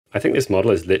I think this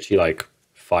model is literally like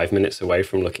 5 minutes away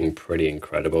from looking pretty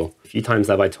incredible. If you times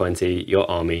that by 20, your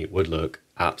army would look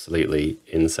absolutely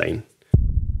insane.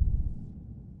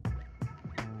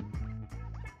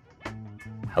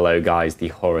 Hello guys, the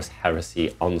Horus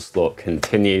Heresy onslaught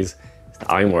continues. It's the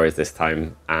Iron Warriors this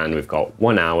time, and we've got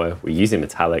 1 hour. We're using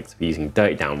metallics, we're using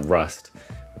dirty down rust,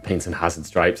 we're painting some hazard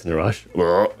stripes in a rush.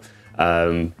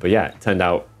 But yeah, it turned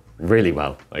out really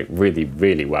well, like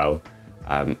really well.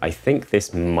 I think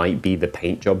this might be the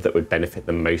paint job that would benefit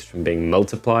the most from being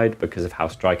multiplied because of how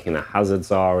striking the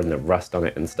hazards are and the rust on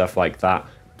it and stuff like that.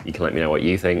 You can let me know what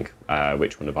you think,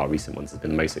 which one of our recent ones has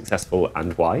been the most successful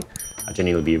and why. I'd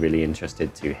genuinely be really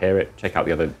interested to hear it. Check out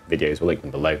the other videos, we'll link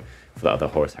them below for the other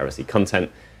Horus Heresy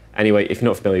content. Anyway, if you're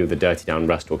not familiar with the dirty down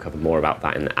rust, we'll cover more about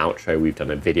that in the outro. We've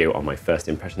done a video on my first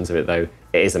impressions of it though.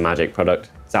 It is a magic product,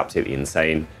 it's absolutely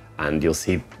insane, and you'll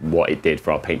see what it did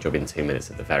for our paint job in 2 minutes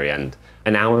at the very end.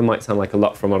 An hour might sound like a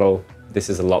lot for a model. This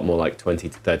is a lot more like 20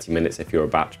 to 30 minutes if you're a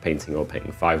batch painting or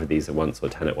painting 5 of these at once or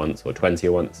 10 at once or 20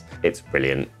 at once. It's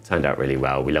brilliant, turned out really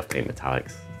well. We love painting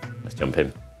metallics. Let's jump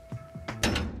in.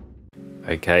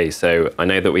 Okay, so I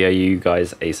know that we owe you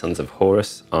guys a Sons of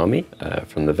Horus army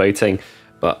from the voting,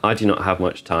 but I do not have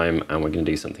much time and we're going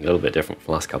to do something a little bit different from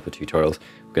the last couple of tutorials.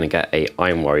 We're going to get a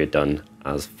Iron Warrior done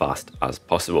as fast as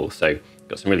possible. So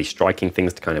got some really striking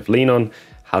things to kind of lean on,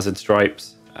 hazard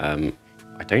stripes.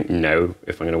 I don't know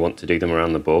if I'm going to want to do them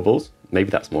around the baubles. Maybe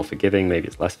that's more forgiving, maybe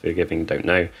it's less forgiving, don't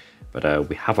know. But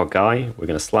we have our guy, we're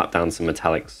going to slap down some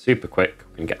metallics super quick,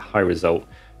 we're going to get a high result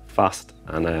fast,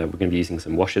 and we're going to be using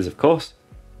some washes, of course,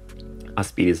 as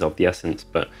speed is of the essence,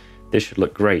 but this should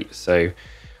look great. So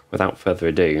without further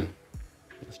ado,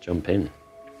 let's jump in.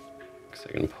 So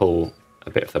I'm going to pull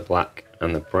a bit of the black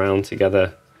and the brown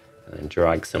together and then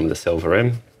drag some of the silver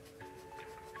in.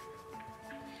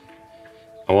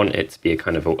 I want it to be a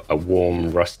kind of a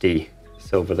warm, rusty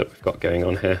silver that we've got going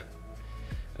on here.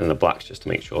 And the blacks just to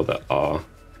make sure that our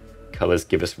colours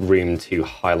give us room to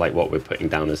highlight what we're putting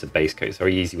down as a base coat. It's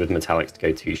very easy with metallics to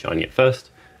go too shiny at first.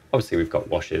 Obviously we've got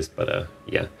washes, but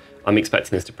yeah, I'm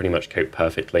expecting this to pretty much coat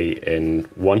perfectly in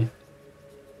 1,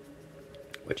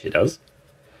 which it does.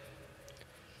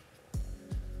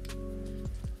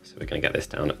 So we're going to get this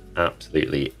down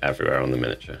absolutely everywhere on the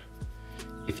miniature.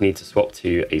 If you need to swap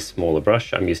to a smaller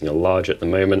brush, I'm using a large at the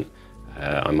moment.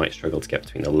 I might struggle to get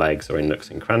between the legs or in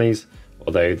nooks and crannies,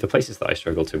 although the places that I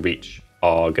struggle to reach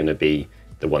are going to be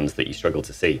the ones that you struggle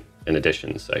to see in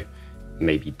addition, so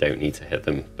maybe you don't need to hit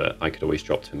them, but I could always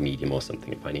drop to a medium or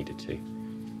something if I needed to.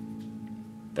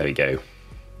 There we go.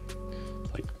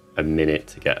 Like a minute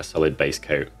to get a solid base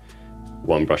coat,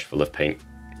 1 brush full of paint.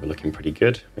 We're looking pretty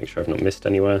good. Make sure I've not missed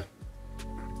anywhere.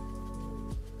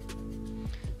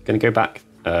 Going to go back,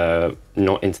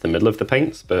 not into the middle of the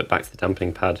paints, but back to the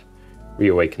dampening pad,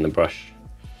 reawaken the brush,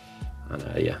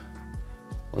 and yeah,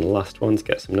 one last one to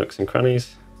get some nooks and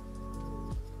crannies.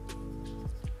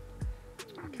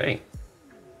 Okay,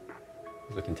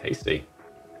 looking tasty.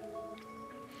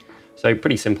 So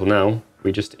pretty simple now,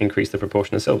 we just increase the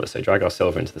proportion of silver, so drag our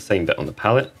silver into the same bit on the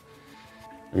palette,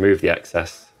 remove the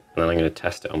excess, and then I'm going to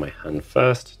test it on my hand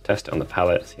first, test it on the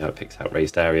palette, see how it picks out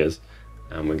raised areas,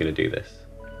 and we're going to do this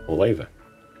all over.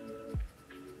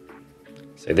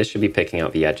 So this should be picking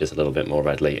out the edges a little bit more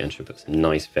readily and should put some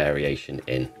nice variation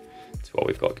in to what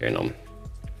we've got going on.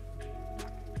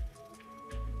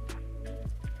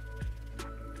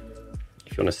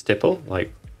 If you want to stipple,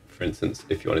 like for instance,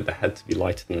 if you wanted the head to be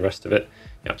lighter than the rest of it,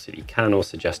 you absolutely can, or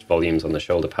suggest volumes on the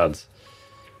shoulder pads.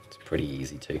 It's pretty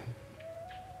easy too.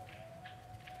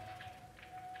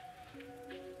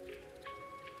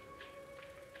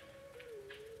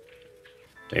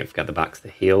 Don't forget the backs of the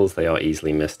heels, they are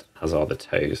easily missed, as are the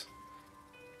toes.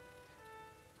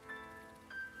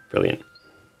 Brilliant.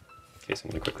 Okay, so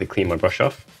I'm going to quickly clean my brush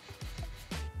off.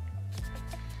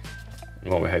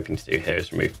 And what we're hoping to do here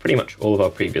is remove pretty much all of our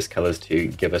previous colours to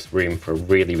give us room for a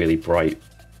really bright,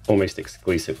 almost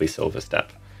exclusively silver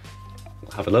step.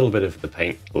 We'll have a little bit of the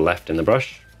paint left in the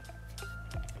brush.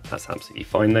 That's absolutely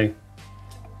fine though,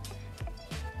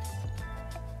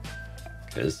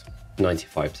 because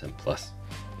 95% plus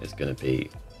is going to be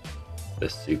the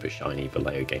super shiny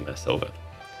Vallejo Gamer silver.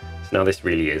 So now this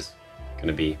really is going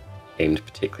to be aimed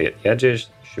particularly at the edges,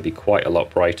 should be quite a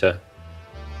lot brighter.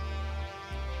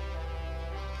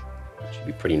 It should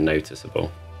be pretty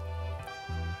noticeable.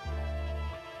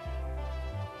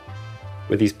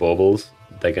 With these baubles,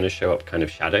 they're going to show up kind of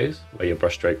shadows where your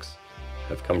brush strokes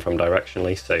have come from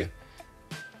directionally, so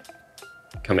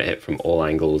come at it from all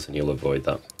angles and you'll avoid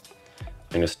that. I'm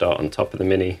going to start on top of the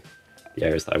mini, the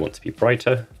areas that I want to be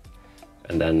brighter,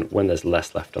 and then when there's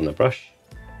less left on the brush,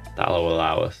 That'll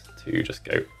allow us to just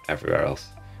go everywhere else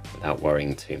without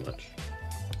worrying too much.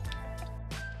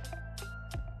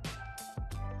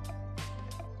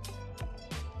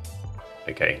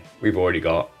 Okay, we've already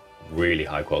got really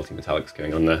high quality metallics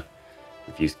going on there.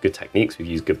 We've used good techniques, we've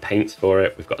used good paints for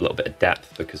it, we've got a little bit of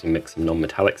depth because we mixed some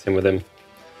non-metallics in with them.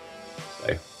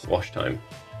 So, wash time.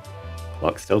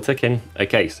 Clock's still ticking.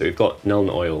 Okay, so we've got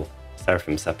Nuln Oil,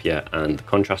 Seraphim Sepia, and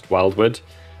Contrast Wildwood.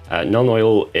 Nuln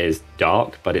Oil is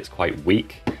dark, but it's quite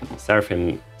weak.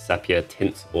 Seraphim Sepia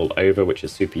tints all over, which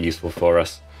is super useful for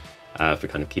us for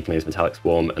kind of keeping those metallics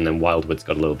warm, and then Wildwood's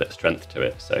got a little bit of strength to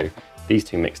it. So these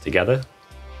two mixed together.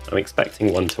 I'm expecting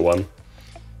 1-to-1,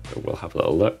 but we'll have a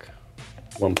little look.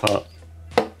 1 part.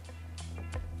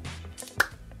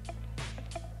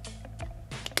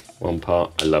 1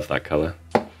 part. I love that color.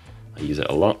 I use it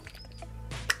a lot.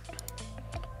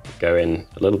 Go in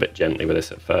a little bit gently with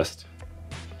this at first,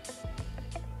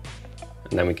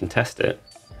 and then we can test it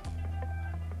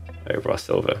over our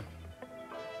silver.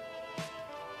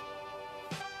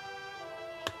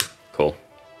 Cool.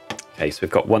 Okay, so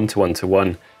we've got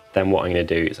 1-to-1-to-1. Then what I'm going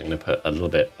to do is I'm going to put a little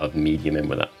bit of medium in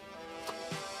with that.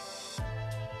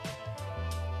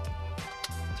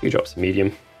 2 drops of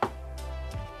medium.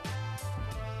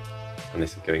 And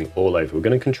this is going all over. We're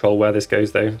going to control where this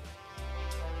goes though.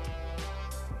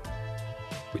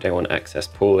 We don't want excess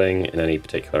pooling in any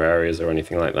particular areas or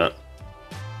anything like that.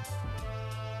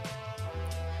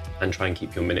 And try and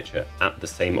keep your miniature at the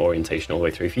same orientation all the way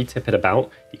through. If you tip it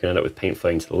about, you can end up with paint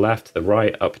flowing to the left, to the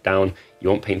right, up, down. You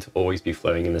want paint to always be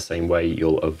flowing in the same way.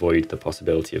 You'll avoid the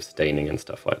possibility of staining and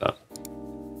stuff like that.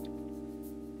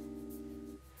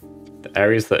 The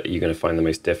areas that you're going to find the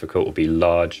most difficult will be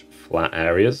large, flat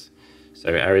areas. So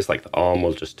areas like the arm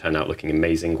will just turn out looking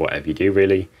amazing, whatever you do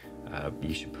really.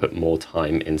 You should put more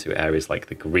time into areas like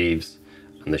the greaves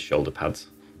and the shoulder pads.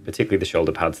 Particularly the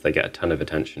shoulder pads, they get a ton of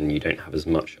attention and you don't have as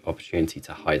much opportunity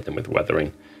to hide them with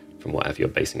weathering from whatever your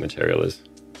basing material is.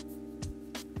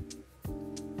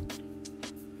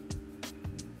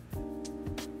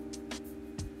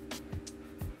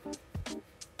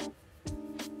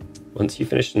 Once you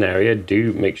finish an area,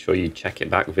 do make sure you check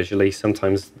it back visually.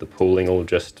 Sometimes the pooling will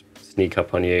just sneak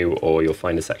up on you, or you'll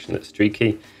find a section that's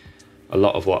streaky. A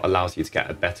lot of what allows you to get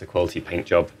a better quality paint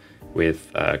job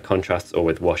with contrasts or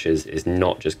with washes is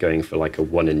not just going for like a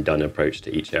one and done approach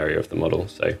to each area of the model.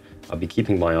 So I'll be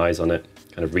keeping my eyes on it,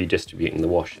 kind of redistributing the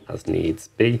wash as needs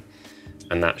be,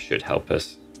 and that should help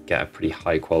us get a pretty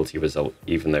high quality result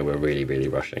even though we're really, really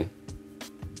rushing.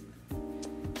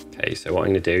 Okay, so what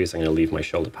I'm going to do is I'm going to leave my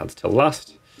shoulder pads till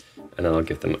last, and then I'll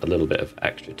give them a little bit of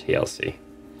extra TLC.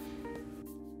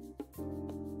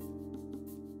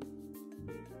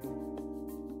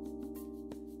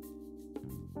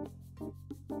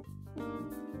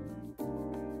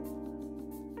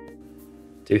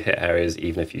 Do hit areas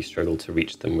even if you struggle to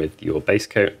reach them with your base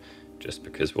coat, just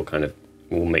because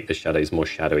we'll make the shadows more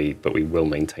shadowy, but we will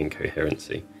maintain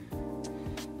coherency.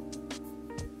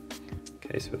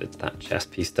 Okay, so with that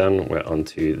chest piece done, we're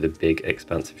onto the big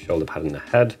expansive shoulder pad in the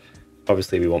head.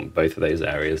 Obviously we want both of those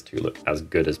areas to look as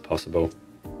good as possible.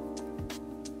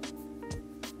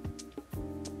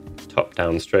 Top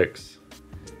down strokes,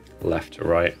 left to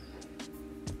right.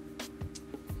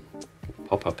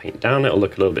 Pop our paint down, it'll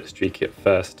look a little bit streaky at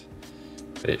first,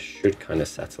 but it should kind of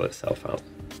settle itself out.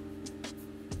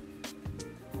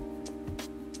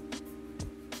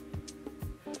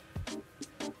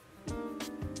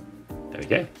 There we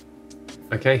go.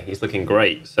 Okay, he's looking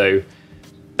great. So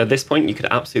at this point, you could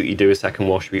absolutely do a second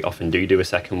wash. We often do a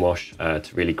second wash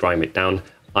to really grime it down.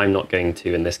 I'm not going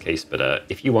to in this case, but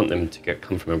if you want them to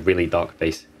come from a really dark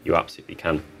base, you absolutely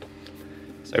can.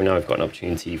 So now I've got an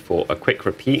opportunity for a quick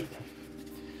repeat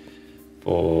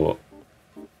for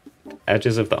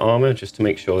edges of the armor, just to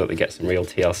make sure that they get some real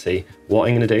TLC. What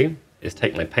I'm going to do is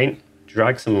take my paint,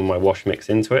 drag some of my wash mix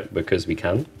into it, because we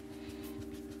can.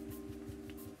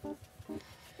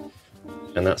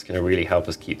 And that's going to really help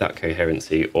us keep that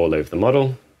coherency all over the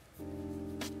model.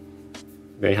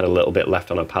 We only had a little bit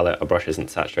left on our palette, our brush isn't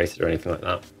saturated or anything like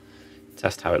that.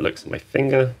 Test how it looks on my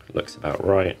finger, it looks about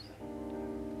right.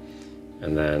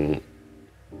 And then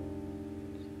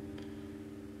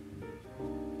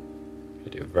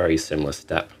do a very similar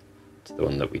step to the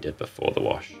one that we did before the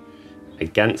wash.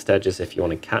 Against edges, if you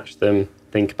want to catch them,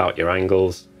 think about your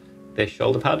angles. This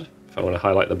shoulder pad, if I want to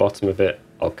highlight the bottom of it,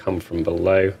 I'll come from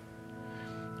below.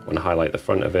 If I want to highlight the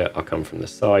front of it, I'll come from the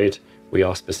side. We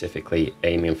are specifically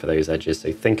aiming for those edges,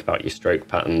 so think about your stroke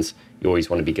patterns. You always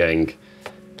want to be going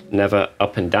never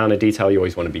up and down a detail, you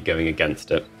always want to be going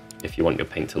against it if you want your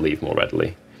paint to leave more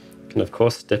readily. You can of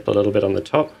course dip a little bit on the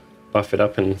top, buff it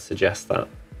up and suggest that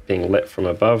being lit from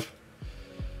above.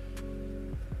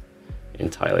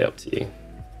 Entirely up to you.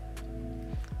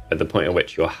 At the point at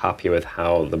which you're happy with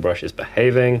how the brush is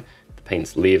behaving, the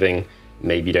paint's leaving,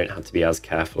 maybe you don't have to be as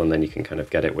careful, and then you can kind of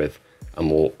get it with a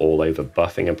more all-over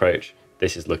buffing approach.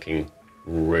 This is looking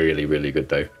really, really good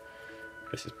though.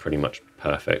 This is pretty much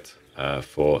perfect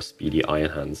for speedy iron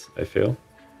hands, I feel.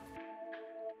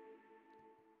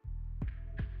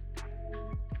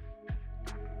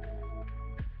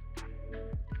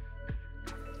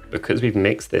 Because we've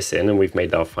mixed this in and we've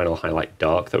made our final highlight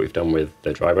dark that we've done with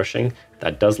the dry brushing,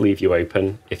 that does leave you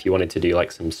open. If you wanted to do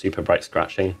like some super bright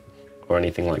scratching or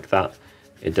anything like that,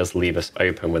 it does leave us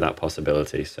open with that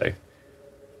possibility. So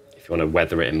if you want to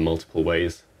weather it in multiple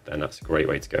ways, then that's a great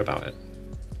way to go about it.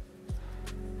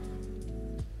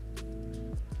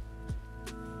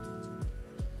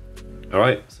 All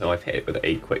right, so I've hit it with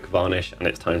a quick varnish and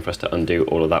it's time for us to undo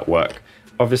all of that work.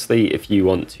 Obviously, if you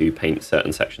want to paint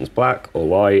certain sections black or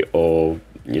white or,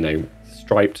 you know,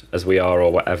 striped as we are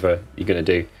or whatever you're going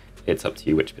to do, it's up to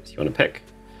you which bits you want to pick.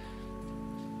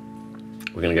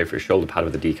 We're going to go for a shoulder pad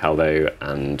with a decal though,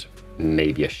 and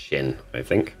maybe a shin, I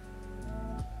think.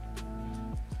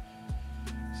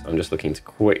 So I'm just looking to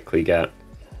quickly get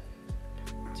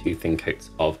 2 thin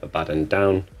coats of Abaddon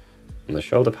down on the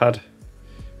shoulder pad,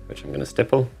 which I'm going to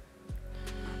stipple.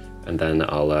 And then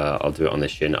I'll do it on the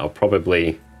shin. I'll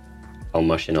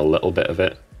mush in a little bit of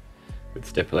it with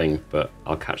stippling, but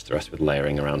I'll catch the rest with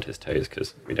layering around his toes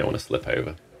because we don't want to slip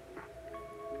over.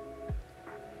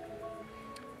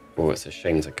 Oh, it's a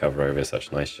shame to cover over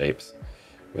such nice shapes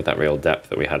with that real depth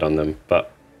that we had on them,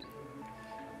 but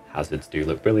hazards do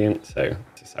look brilliant, so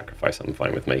it's a sacrifice I'm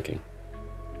fine with making.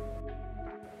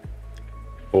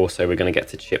 Also, we're going to get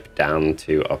to chip down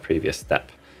to our previous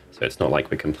step. So it's not like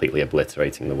we're completely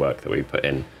obliterating the work that we put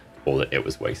in or that it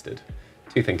was wasted.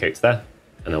 2 thin coats there,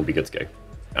 and they'll be good to go.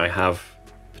 I have,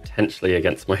 potentially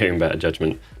against my own better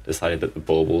judgment, decided that the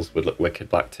baubles would look wicked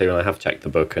black too, and I have checked the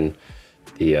book, and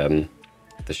the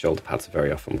shoulder pads are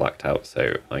very often blacked out,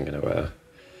 so I'm going to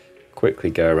quickly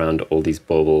go around all these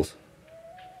baubles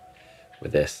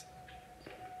with this.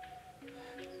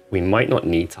 We might not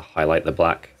need to highlight the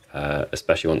black,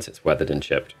 especially once it's weathered and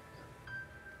chipped.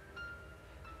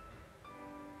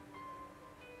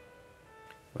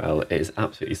 Well, it is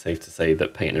absolutely safe to say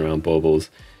that painting around baubles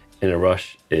in a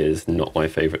rush is not my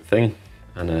favourite thing,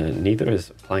 and neither is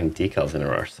applying decals in a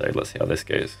rush, so let's see how this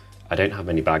goes. I don't have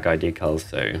any bad guy decals,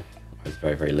 so I was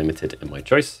very, very limited in my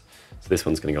choice, so this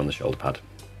one's going to go on the shoulder pad.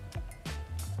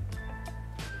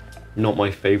 Not my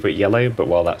favourite yellow, but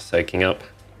while that's soaking up,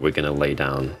 we're going to lay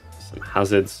down some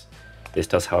hazards. This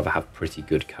does, however, have pretty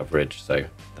good coverage, so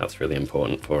that's really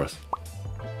important for us.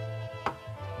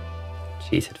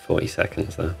 Cheated 40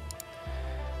 seconds there.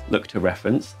 Look to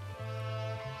reference.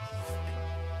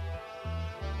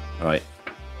 All right,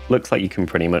 looks like you can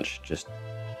pretty much just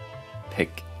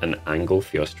pick an angle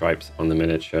for your stripes on the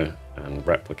miniature and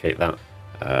replicate that.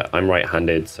 I'm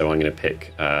right-handed, so I'm going to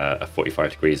pick a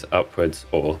 45 degrees upwards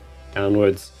or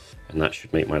downwards, and that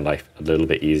should make my life a little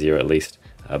bit easier at least.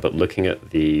 But looking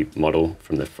at the model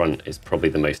from the front is probably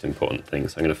the most important thing.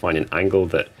 So I'm going to find an angle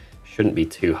that shouldn't be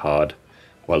too hard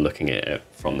while looking at it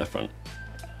from the front.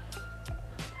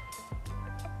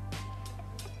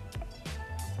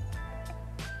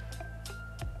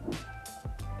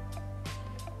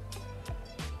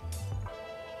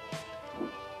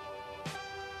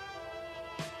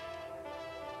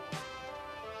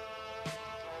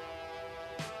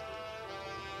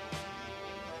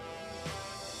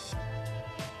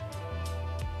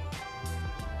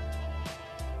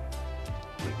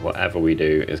 Whatever we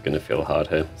do is going to feel hard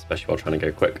here, especially while trying to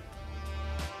go quick.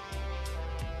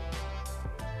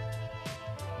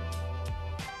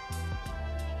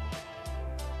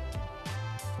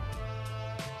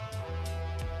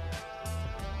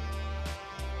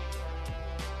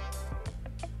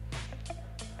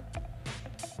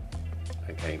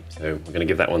 Okay, so we're going to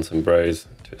give that one some bros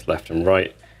to its left and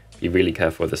right. Be really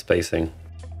careful with the spacing.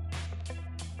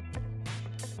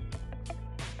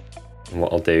 And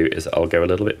what I'll do is I'll go a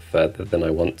little bit further than I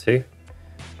want to,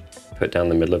 put down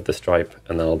the middle of the stripe,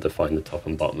 and then I'll define the top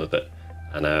and bottom of it.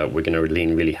 And we're going to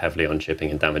lean really heavily on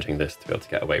chipping and damaging this to be able to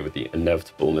get away with the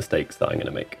inevitable mistakes that I'm going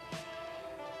to make.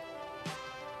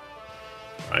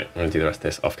 All right, I'm going to do the rest of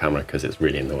this off camera because it's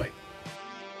really in the way.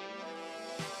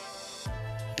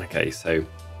 Okay, so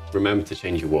remember to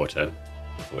change your water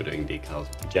before doing decals.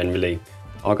 Generally,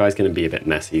 our guy's going to be a bit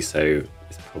messy, so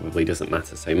this probably doesn't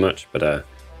matter so much, but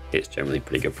it's generally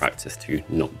pretty good practice to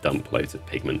not dump loads of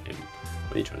pigment in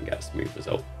when you're trying to get a smooth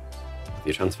result with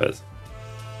your transfers.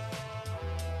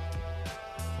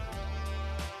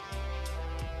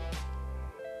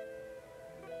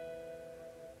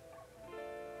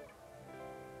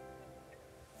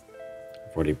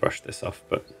 I've already brushed this off,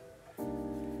 but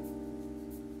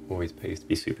always pays to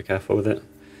be super careful with it.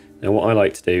 Now what I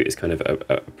like to do is kind of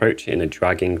approach it in a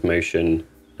dragging motion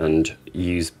and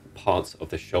use parts of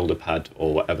the shoulder pad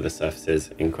or whatever the surface is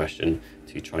in question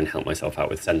to try and help myself out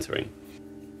with centering.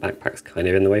 Backpack's kind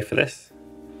of in the way for this,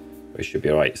 but it should be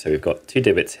all right. So we've got 2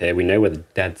 divots here. We know where the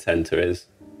dead center is.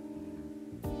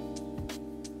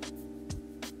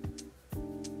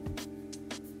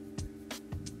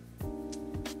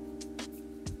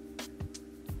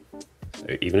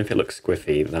 So even if it looks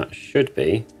squiffy, that should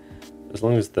be, as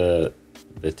long as the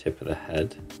tip of the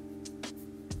head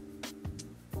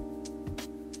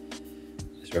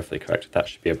is roughly correct, that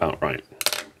should be about right.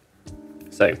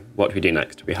 So what do we do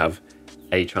next? We have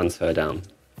a transfer down.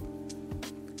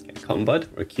 Get a cotton bud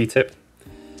or a Q-tip,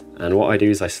 and what I do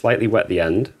is I slightly wet the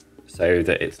end so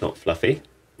that it's not fluffy.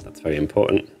 That's very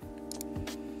important.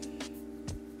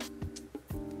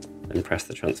 And press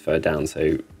the transfer down.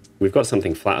 So we've got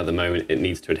something flat at the moment, it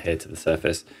needs to adhere to the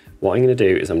surface. What I'm going to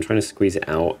do is I'm trying to squeeze it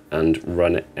out and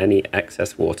run any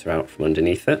excess water out from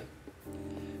underneath it.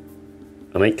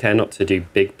 I make care not to do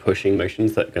big pushing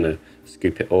motions that are going to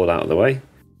scoop it all out of the way.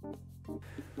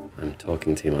 I'm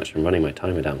talking too much, I'm running my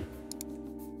timer down.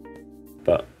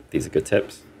 But these are good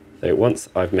tips. So once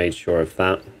I've made sure of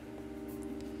that,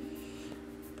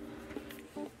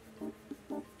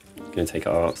 I'm going to take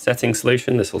our setting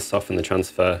solution. This will soften the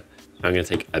transfer. I'm going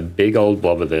to take a big old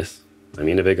blob of this. I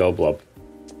mean a big old blob.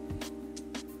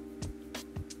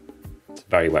 It's a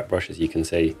very wet brush, as you can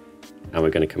see, and we're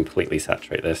going to completely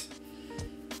saturate this.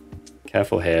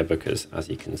 Careful here, because as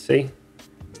you can see,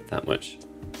 that much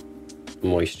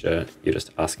moisture, you're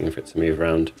just asking for it to move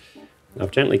around.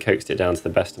 I've gently coaxed it down to the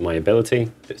best of my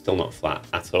ability. It's still not flat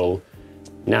at all.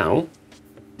 Now,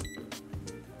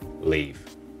 leave.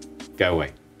 Go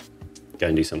away. Go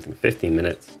and do something for 15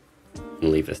 minutes and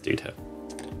leave this dude here.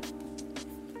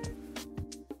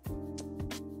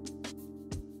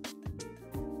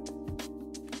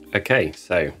 Okay,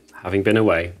 so having been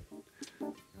away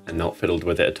and not fiddled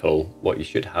with it at all, what you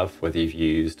should have, whether you've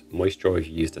used moisture or if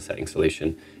you've used a setting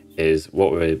solution, is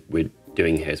what we're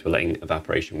doing here is we're letting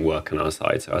evaporation work on our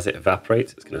side. So as it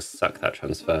evaporates, it's going to suck that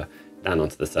transfer down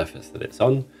onto the surface that it's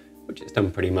on, which it's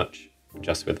done pretty much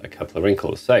just with a couple of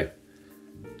wrinkles. So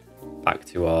back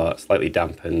to our slightly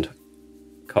dampened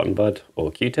cotton bud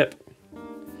or Q-tip.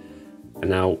 And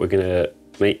now we're going to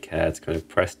make care to kind of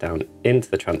press down into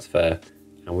the transfer,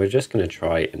 and we're just going to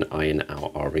try and iron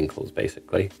out our wrinkles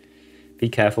basically. Be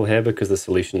careful here because the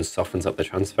solution softens up the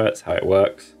transfer, it's how it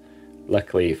works.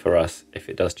 Luckily for us, if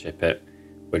it does chip it,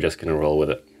 we're just going to roll with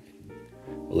it.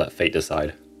 We'll let fate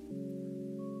decide.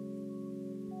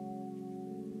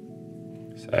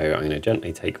 So I'm going to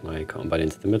gently take my cotton bud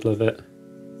into the middle of it.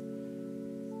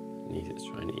 And use it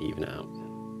to try and even it out.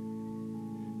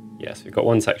 Yes, we've got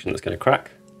one section that's going to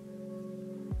crack.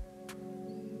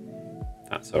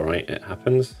 That's all right, it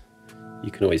happens. You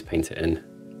can always paint it in.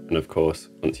 And of course,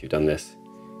 once you've done this,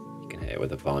 you can hit it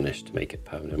with a varnish to make it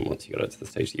permanent once you got it to the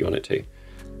stage that you want it to.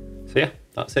 So yeah,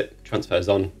 that's it. Transfer's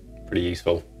on, pretty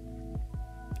useful.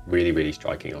 Really, really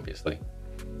striking, obviously.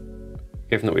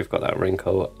 Given that we've got that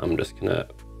wrinkle, I'm just gonna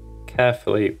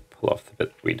carefully pull off the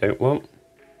bit we don't want.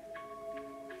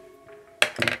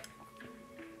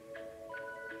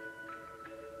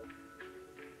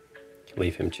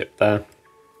 Leave him chipped there.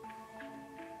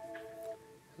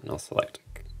 And I'll select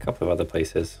a couple of other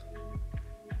places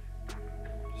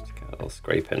just to get a little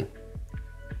scrape in.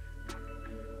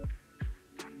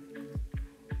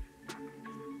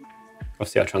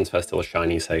 Obviously our transfer is still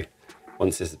shiny, so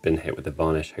once this has been hit with the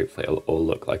varnish, hopefully it'll all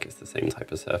look like it's the same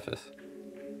type of surface.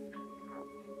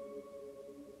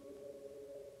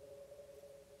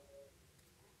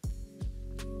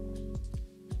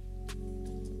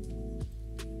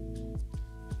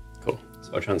 Cool,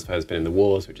 so our transfer has been in the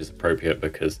walls, which is appropriate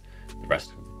because the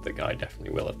rest of the guy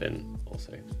definitely will have been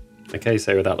also. Okay,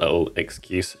 so with that little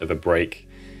excuse of a break,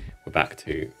 we're back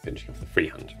to finishing off the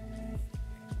freehand.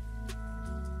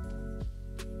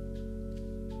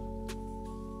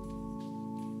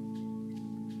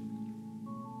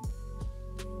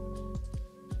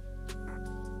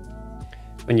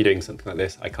 When you're doing something like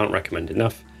this, I can't recommend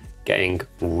enough getting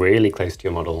really close to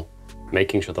your model,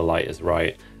 making sure the light is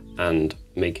right, and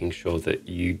making sure that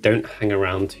you don't hang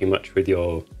around too much with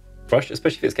your brush,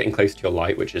 especially if it's getting close to your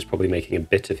light, which is probably making a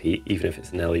bit of heat, even if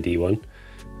it's an LED one,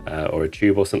 or a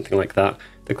tube or something like that.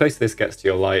 The closer this gets to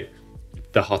your light,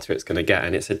 the hotter it's going to get.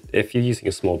 And if you're using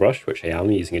a small brush, which I am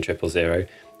using a 000,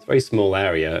 it's a very small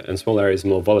area, and small areas are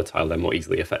more volatile, they're more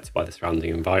easily affected by the surrounding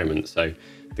environment. So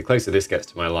the closer this gets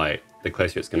to my light, the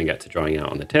closer it's going to get to drying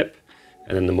out on the tip,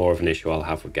 and then the more of an issue I'll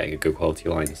have with getting a good quality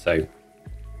line. So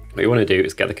what you want to do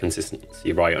is get the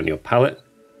consistency right on your palette.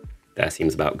 There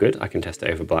seems about good. I can test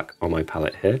it over black on my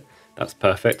palette here. That's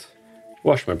perfect.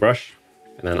 Wash my brush,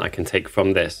 and then I can take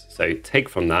from this. So take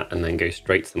from that and then go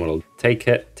straight to the model. Take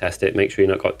it, test it, make sure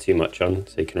you've not got too much on,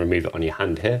 so you can remove it on your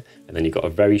hand here. And then you've got a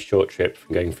very short trip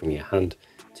from going from your hand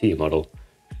to your model,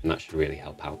 and that should really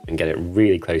help out and get it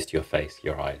really close to your face,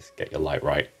 your eyes, get your light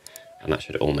right, and that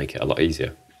should all make it a lot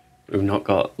easier. We've not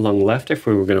got long left if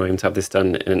we were going to aim to have this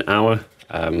done in an hour.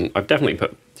 I've definitely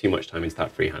put too much time into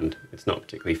that freehand. It's not a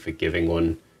particularly forgiving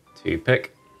one to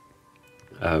pick.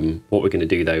 What we're going to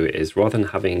do though is, rather than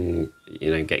having,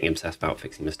 getting obsessed about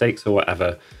fixing mistakes or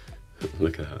whatever,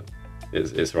 look at that.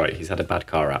 It's right, he's had a bad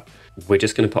car wrap. We're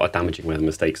just going to put our damaging where the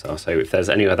mistakes are. So if there's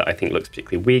anywhere that I think looks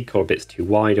particularly weak or a bit too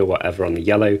wide or whatever on the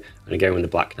yellow, I'm going to go in the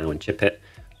black now and chip it.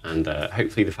 And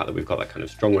hopefully the fact that we've got that kind of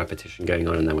strong repetition going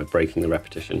on and then we're breaking the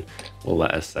repetition will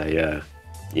let us say,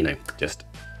 just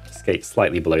skate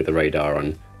slightly below the radar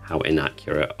on how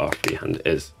inaccurate our freehand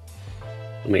is.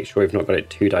 Make sure we've not got it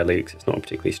too dilute because it's not a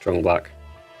particularly strong black.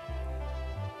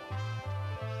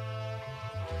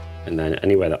 And then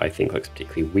anywhere that I think looks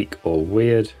particularly weak or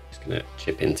weird, I'm just going to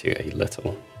chip into a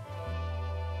little.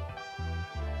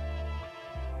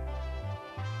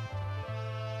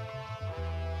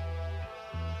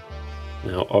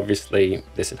 Now obviously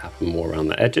this would happen more around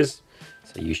the edges,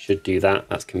 so you should do that.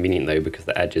 That's convenient though, because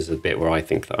the edge is a bit where I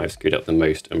think that I've screwed up the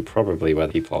most, and probably where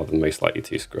people are the most likely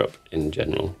to screw up in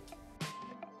general.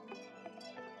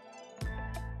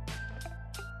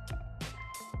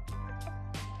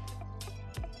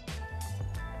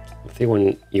 The thing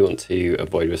one you want to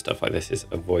avoid with stuff like this is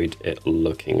avoid it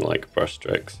looking like brush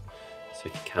strokes. So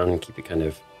if you can, keep it kind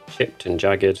of chipped and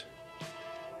jagged.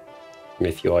 And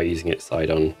if you are using it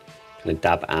side on, kind of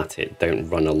dab at it, don't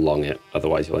run along it,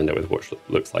 otherwise you'll end up with what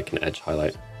looks like an edge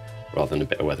highlight rather than a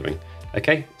bit of weathering.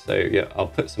 Okay, so yeah, I'll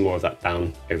put some more of that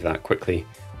down over that quickly,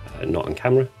 not on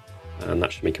camera, and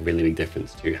that should make a really big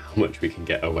difference to how much we can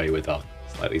get away with our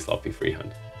slightly sloppy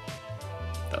freehand.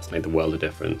 That's made the world of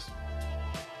difference.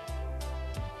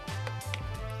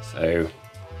 So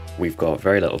we've got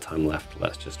very little time left.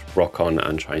 Let's just rock on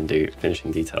and try and do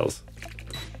finishing details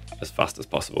as fast as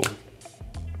possible.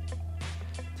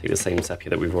 Take the same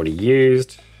sepia that we've already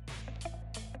used.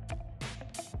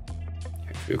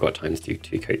 Hopefully we've got time to do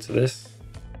 2 coats of this.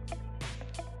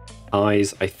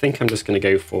 Eyes, I think I'm just going to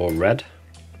go for red.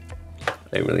 I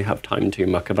don't really have time to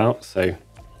muck about, so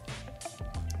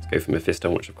let's go for Mephisto,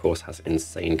 which of course has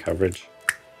insane coverage.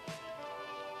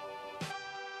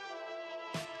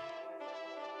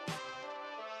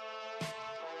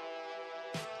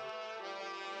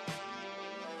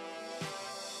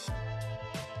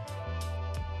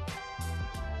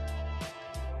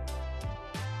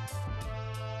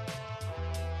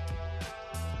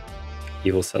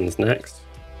 Evil Sun's next.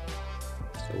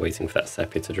 Still waiting for that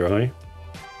sepia to dry.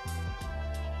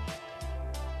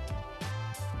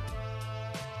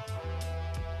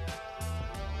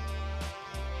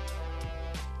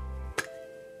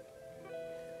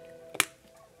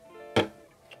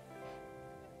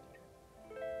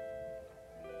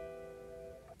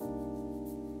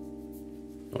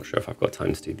 Not sure if I've got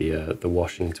time to do the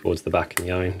washing towards the back and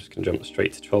the eye. I'm just going to jump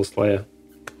straight to Troll Slayer.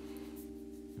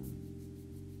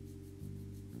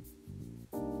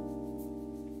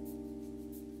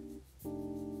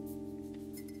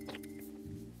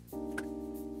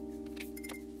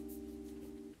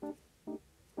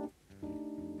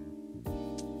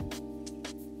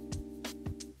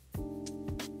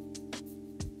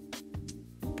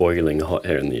 Boiling hot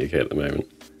here in the UK at the moment.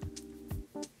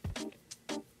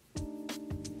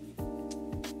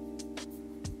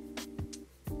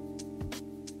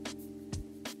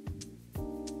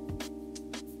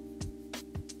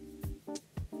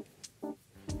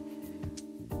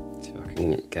 See if I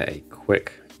can get a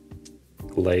quick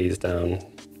glaze down.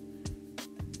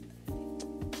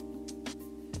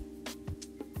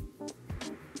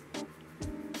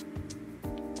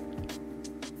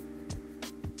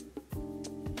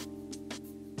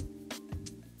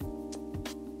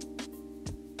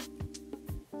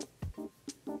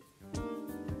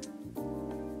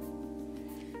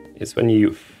 It's when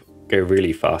you go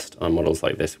really fast on models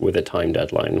like this with a time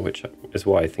deadline, which is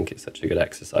why I think it's such a good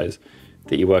exercise,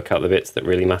 that you work out the bits that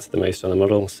really matter the most on a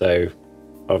model. So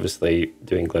obviously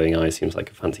doing glowing eyes seems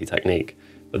like a fancy technique,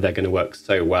 but they're going to work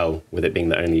so well with it being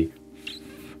the only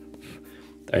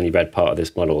red part of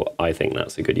this model. I think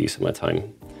that's a good use of my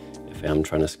time if I am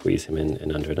trying to squeeze him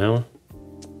in under an hour.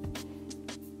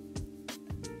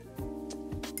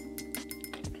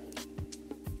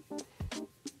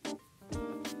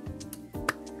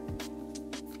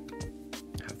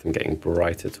 with them getting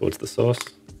brighter towards the source.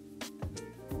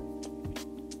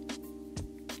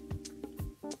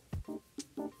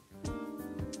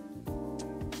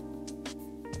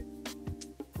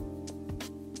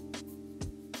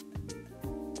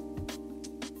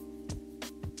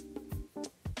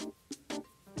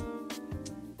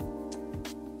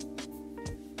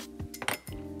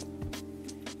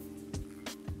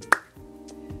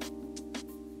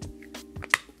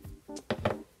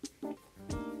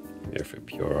 Go for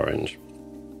pure orange.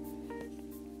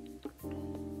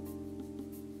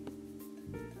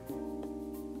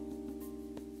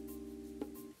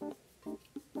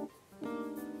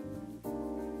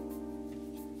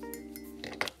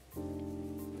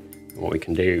 And what we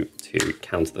can do to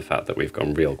counter the fact that we've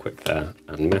gone real quick there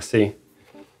and messy,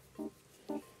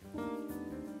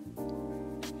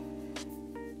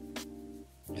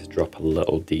 is drop a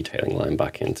little detailing line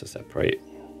back in to separate.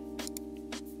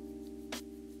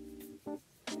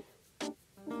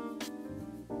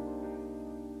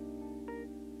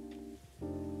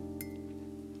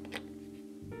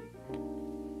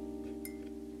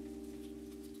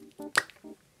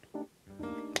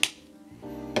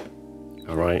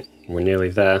 All right, we're nearly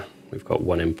there. We've got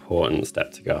one important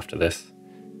step to go after this,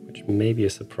 which may be a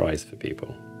surprise for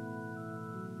people.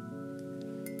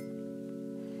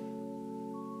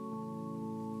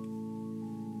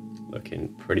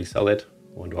 Looking pretty solid.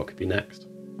 I wonder what could be next.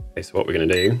 Okay, so what we're going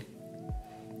to do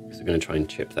is we're going to try and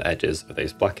chip the edges of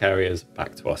those black areas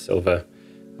back to our silver.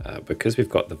 Because we've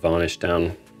got the varnish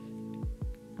down,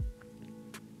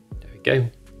 there we go.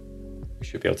 We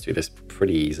should be able to do this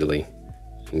pretty easily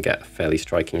and get a fairly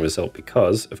striking result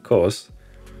because, of course,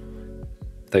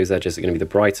 those edges are going to be the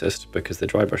brightest because the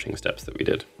dry brushing steps that we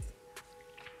did.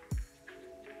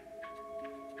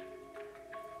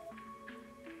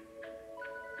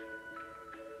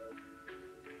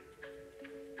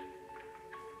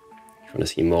 If you want to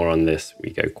see more on this,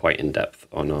 we go quite in depth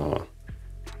on our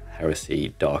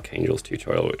Heresy Dark Angels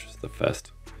tutorial, which was the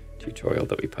first tutorial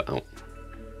that we put out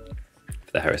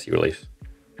for the Heresy release.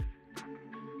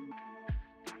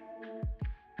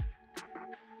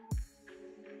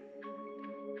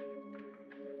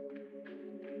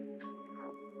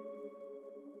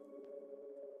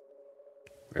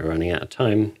 We're running out of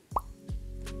time.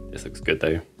 This looks good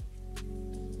though,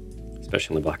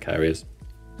 especially in the black areas.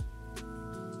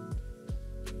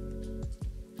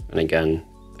 And again,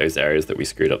 those areas that we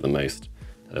screwed up the most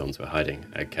are the ones we're hiding.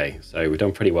 Okay, so we've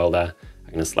done pretty well there.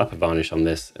 I'm gonna slap a varnish on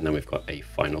this and then we've got a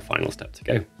final step to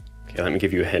go. Okay, let me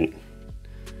give you a hint.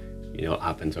 You know what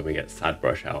happens when we get sad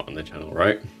brush out on the channel,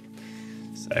 right?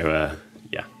 So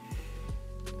yeah,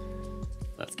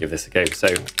 let's give this a go. So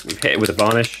we've hit it with a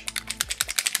varnish,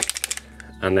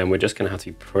 and then we're just gonna have to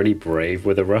be pretty brave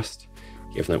with a rust,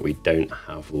 given that we don't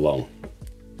have long.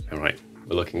 All right,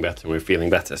 we're looking better and we're feeling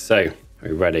better. So are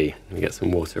we ready? Let me get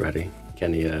some water ready.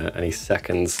 Any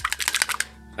seconds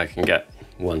I can get.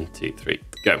 1, 2, 3,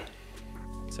 go.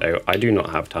 So I do not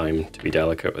have time to be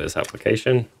delicate with this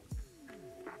application.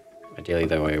 Ideally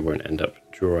though, I won't end up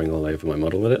drawing all over my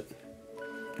model with it.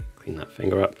 Clean that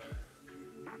finger up.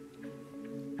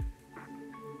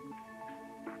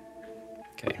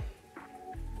 Okay.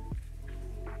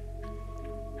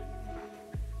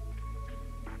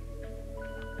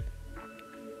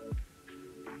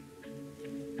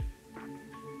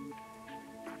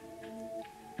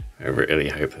 I really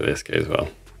hope that this goes well.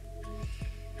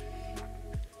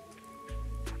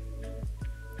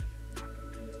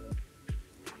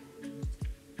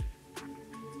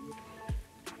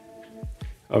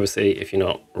 Obviously, if you're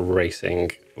not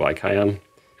racing like I am,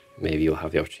 maybe you'll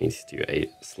have the opportunity to do a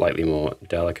slightly more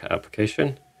delicate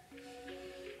application.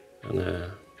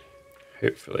 And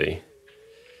hopefully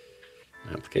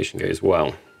the application goes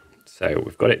well. So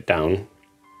we've got it down.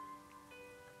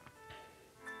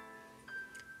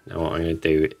 Now what I'm going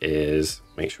to do is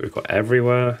make sure we've got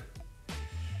everywhere.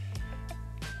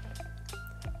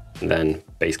 And then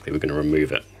basically we're going to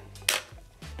remove it.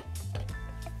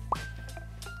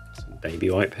 Some baby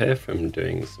wipe here from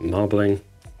doing some marbling.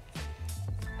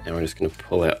 And we're just going to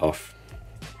pull it off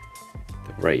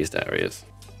the raised areas.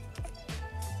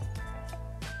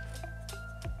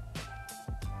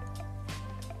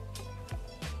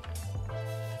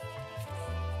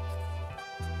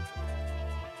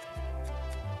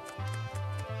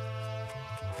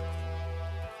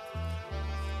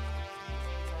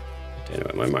 I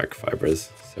don't know where my microfiber is,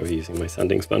 so we're using my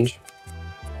sanding sponge.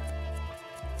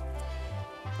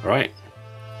 All right,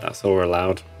 that's all we're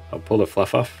allowed. I'll pull the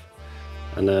fluff off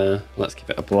and let's give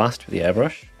it a blast with the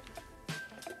airbrush.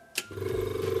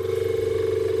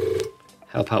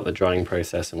 Help out the drying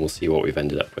process and we'll see what we've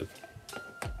ended up with.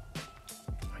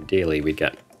 ideally we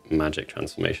get magic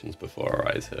transformations before our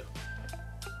eyes here.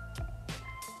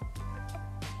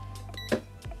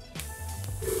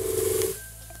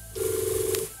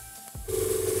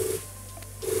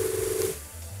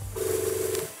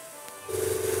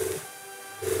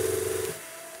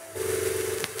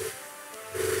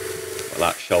 Well,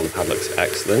 that shoulder pad looks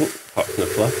excellent, apart from the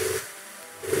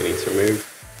fluff we need to remove.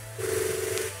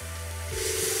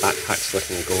 Backpack's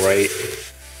looking great.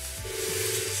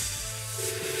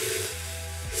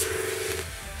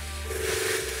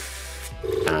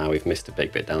 Ah, we've missed a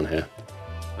big bit down here.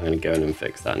 I'm going to go in and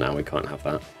fix that now, we can't have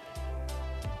that.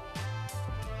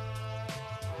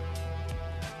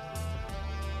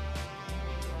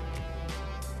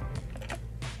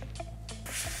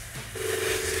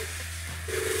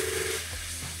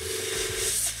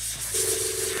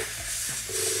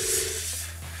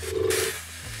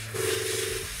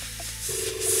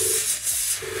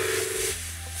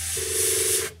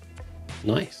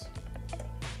 Nice.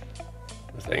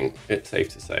 I think it's safe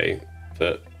to say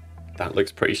that that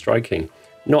looks pretty striking.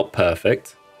 Not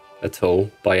perfect at all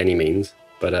by any means,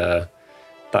 but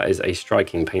that is a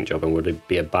striking paint job and would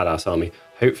be a badass army.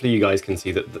 Hopefully you guys can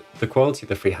see that the quality of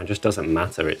the freehand just doesn't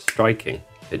matter. It's striking.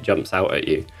 It jumps out at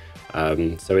you.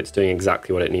 So it's doing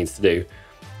exactly what it needs to do.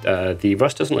 The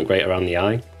rust doesn't look great around the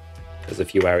eye. There's a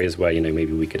few areas where, you know,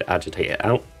 maybe we could agitate it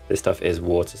out. This stuff is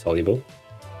water soluble.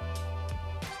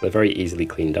 They're very easily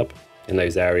cleaned up in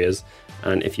those areas.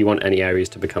 And if you want any areas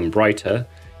to become brighter,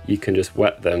 you can just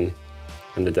wet them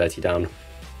and the dirty down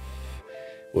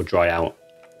will dry out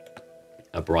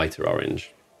a brighter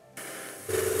orange.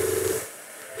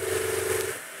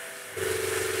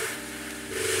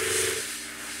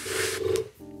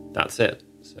 That's it.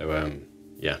 So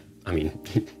yeah, I mean,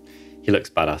 he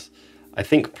looks badass. I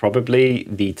think probably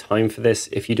the time for this,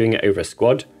 if you're doing it over a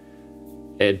squad,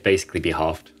 it'd basically be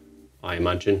halved, I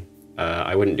imagine.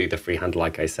 I wouldn't do the freehand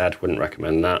like I said, wouldn't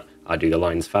recommend that. I'd do the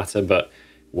lines fatter, but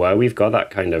where we've got that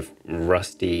kind of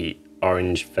rusty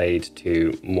orange fade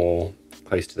to more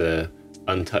close to the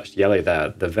untouched yellow there,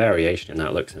 the variation in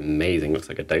that looks amazing. Looks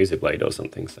like a dozer blade or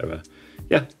something. So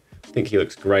yeah, I think he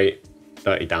looks great.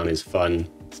 Dirty down is fun,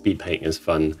 speed painting is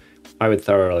fun. I would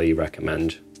thoroughly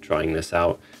recommend trying this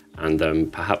out,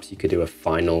 and perhaps you could do a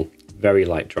final very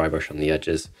light dry brush on the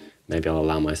edges. Maybe I'll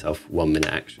allow myself 1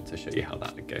 minute extra to show you how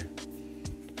that would go.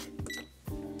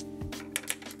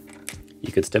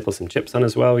 You could stipple some chips on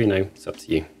as well, you know, it's up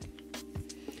to you.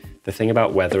 The thing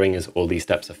about weathering is all these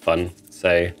steps are fun.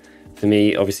 So for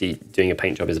me, obviously doing a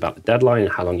paint job is about the deadline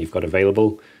and how long you've got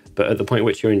available. But at the point at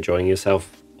which you're enjoying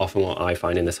yourself, often what I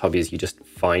find in this hobby is you just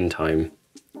find time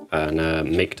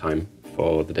and make time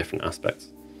for the different aspects.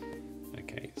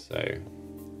 Okay, so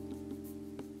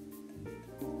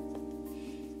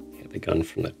hit the gun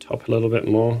from the top a little bit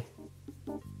more.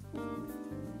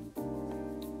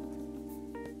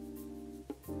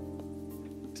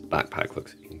 This backpack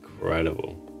looks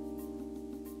incredible.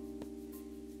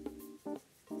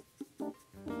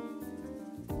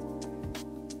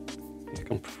 I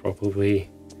can probably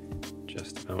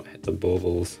just about hit the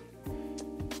baubles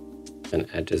and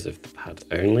edges of the pad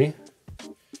only.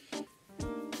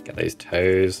 Get those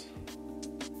toes.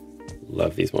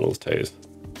 Love these models' toes.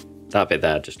 That bit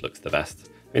there just looks the best.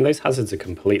 I mean, those hazards are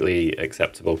completely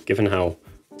acceptable. Given how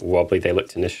wobbly they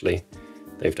looked initially,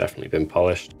 they've definitely been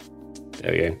polished.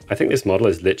 There we go. I think this model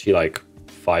is literally like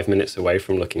 5 minutes away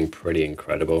from looking pretty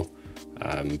incredible.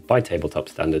 By tabletop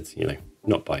standards, you know,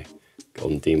 not by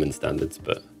Golden Demon standards,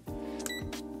 but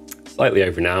slightly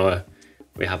over an hour.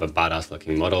 We have a badass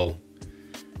looking model.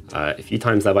 If you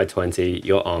times that by 20,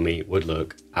 your army would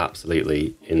look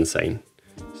absolutely insane.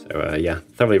 So yeah,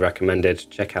 thoroughly recommended.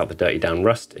 Check out the Dirty Down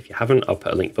Rust. If you haven't, I'll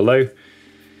put a link below.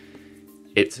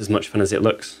 It's as much fun as it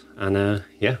looks, and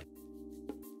yeah.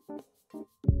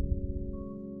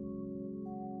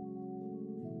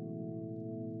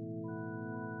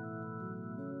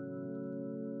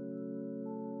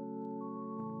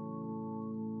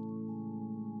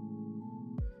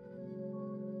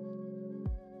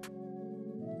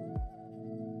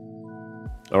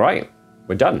 All right,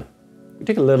 we're done. We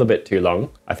took a little bit too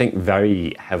long. I think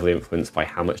very heavily influenced by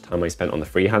how much time I spent on the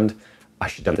freehand. I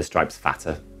should have done the stripes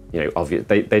fatter. You know,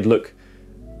 obviously they'd look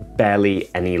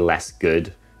barely any less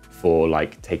good for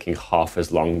like taking half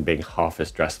as long, being half as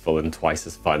stressful and twice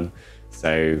as fun.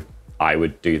 So I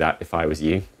would do that if I was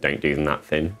you. Don't do them that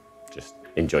thin. Just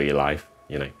enjoy your life,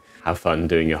 you know. Have fun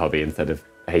doing your hobby instead of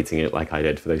hating it like I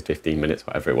did for those 15 minutes,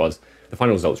 whatever it was. The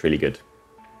final result's really good.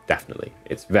 Definitely.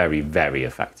 It's very, very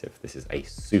effective. This is a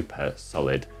super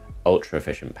solid, ultra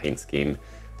efficient paint scheme.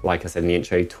 like I said in the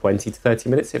intro, 20 to 30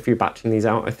 minutes if you're batching these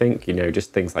out, I think. You know,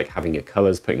 just things like having your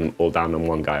colors, putting them all down on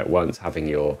one guy at once, having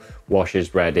your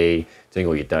washes ready, doing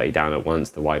all your dirty down at once,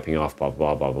 the wiping off, blah,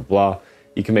 blah, blah, blah, blah.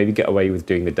 You can maybe get away with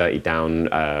doing the dirty down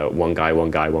one guy,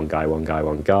 one guy, one guy, one guy,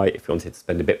 one guy. If you wanted to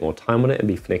spend a bit more time on it and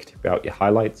be finicky about your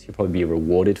highlights, you'll probably be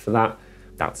rewarded for that.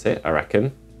 That's it, I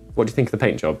reckon. What do you think of the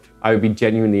paint job? I would be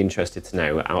genuinely interested to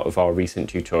know out of our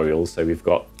recent tutorials. So we've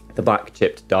got the black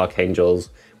chipped Dark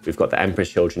Angels, we've got the Emperor's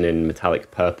Children in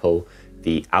metallic purple,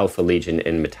 the Alpha Legion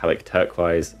in metallic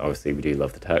turquoise. Obviously we do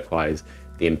love the turquoise,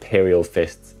 the Imperial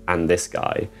Fists, and this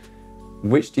guy.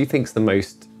 Which do you think is the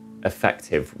most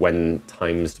effective when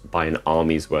times by an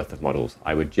army's worth of models?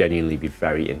 I would genuinely be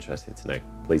very interested to know.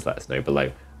 Please let us know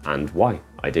below, and why,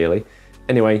 ideally.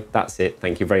 Anyway, that's it.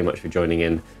 Thank you very much for joining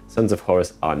in. Sons of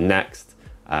Horus are next.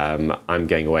 I'm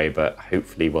going away, but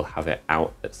hopefully we'll have it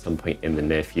out at some point in the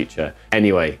near future.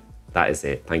 Anyway, that is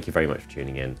it. Thank you very much for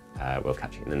tuning in. We'll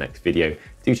catch you in the next video.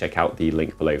 Do check out the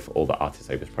link below for all the Artis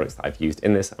Opus products that I've used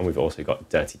in this, and we've also got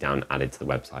Dirty Down added to the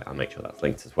website. I'll make sure that's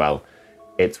linked as well.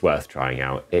 It's worth trying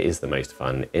out. It is the most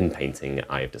fun in painting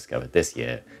I have discovered this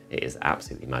year. It is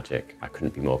absolutely magic. I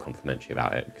couldn't be more complimentary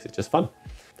about it because it's just fun.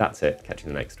 That's it. Catch you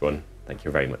in the next one. Thank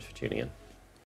you very much for tuning in.